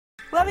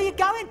Where are you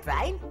going,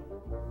 Brain?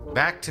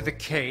 Back to the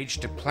cage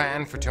to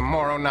plan for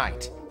tomorrow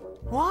night.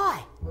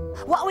 Why?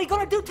 What are we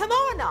gonna do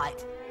tomorrow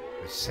night?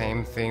 The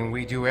same thing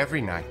we do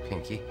every night,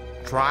 Pinky.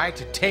 Try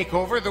to take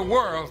over the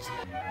world.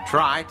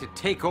 Try to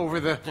take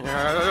over the...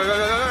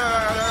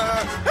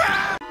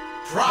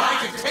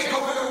 Try to take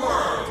over the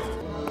world.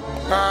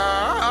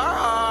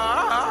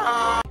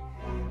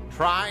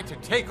 Try to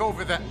take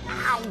over the...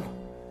 Ow!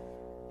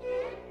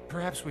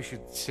 Perhaps we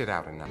should sit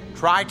out a night.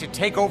 Try to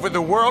take over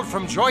the world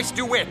from Joyce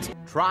DeWitt.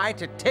 Try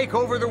to take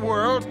over the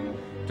world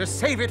to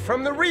save it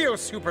from the real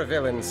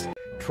supervillains.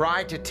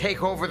 Try to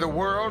take over the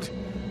world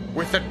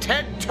with the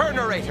Ted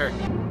Turnerator.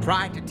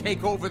 Try to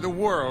take over the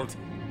world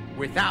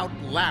without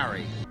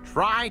Larry.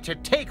 Try to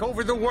take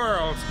over the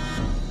world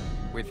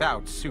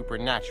without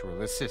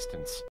supernatural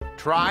assistance.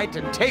 Try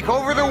to take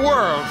over the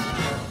world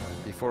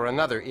before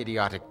another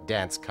idiotic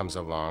dance comes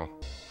along.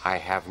 I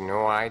have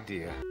no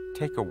idea.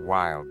 Take a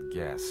wild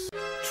guess.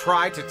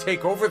 Try to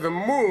take over the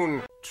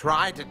moon.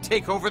 Try to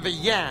take over the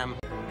Yam.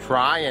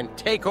 Try and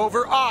take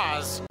over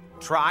Oz.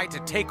 Try to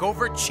take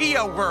over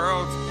Chia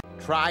World.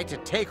 Try to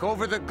take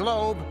over the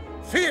Globe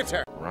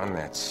Theater. Run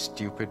that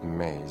stupid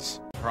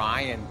maze.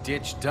 Try and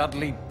ditch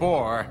Dudley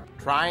Bohr.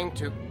 Trying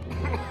to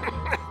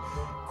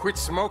quit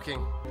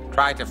smoking.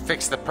 Try to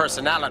fix the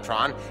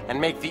Personalitron and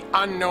make the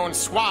unknown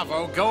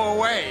Suavo go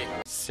away.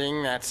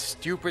 Sing that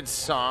stupid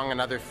song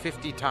another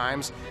 50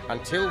 times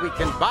until we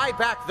can buy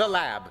back the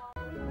lab.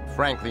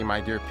 Frankly,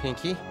 my dear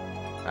Pinky,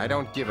 I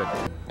don't give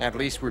a... At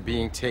least we're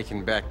being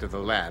taken back to the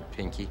lab,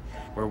 Pinky,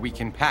 where we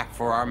can pack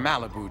for our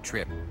Malibu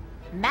trip.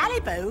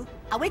 Malibu?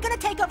 Are we gonna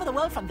take over the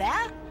world from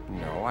there?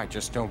 No, I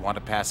just don't want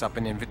to pass up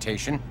an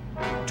invitation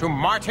to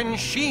Martin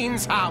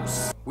Sheen's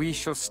house. We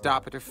shall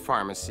stop at a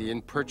pharmacy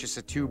and purchase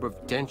a tube of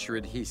denture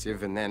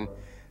adhesive and then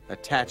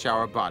attach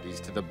our bodies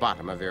to the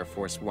bottom of Air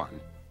Force One.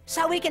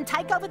 So we can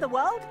take over the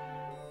world?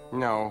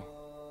 No,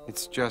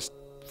 it's just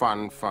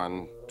fun,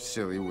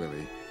 silly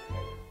willy.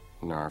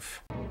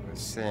 Narf. The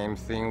same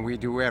thing we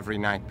do every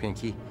night,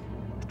 Pinky.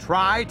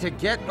 Try to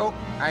get... Oh,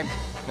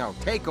 no,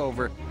 take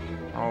over.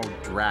 Oh,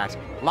 drat.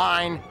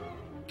 Line.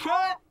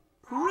 Cut!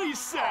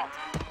 Reset!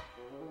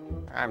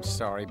 I'm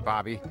sorry,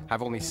 Bobby.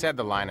 I've only said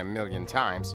the line 1,000,000 times.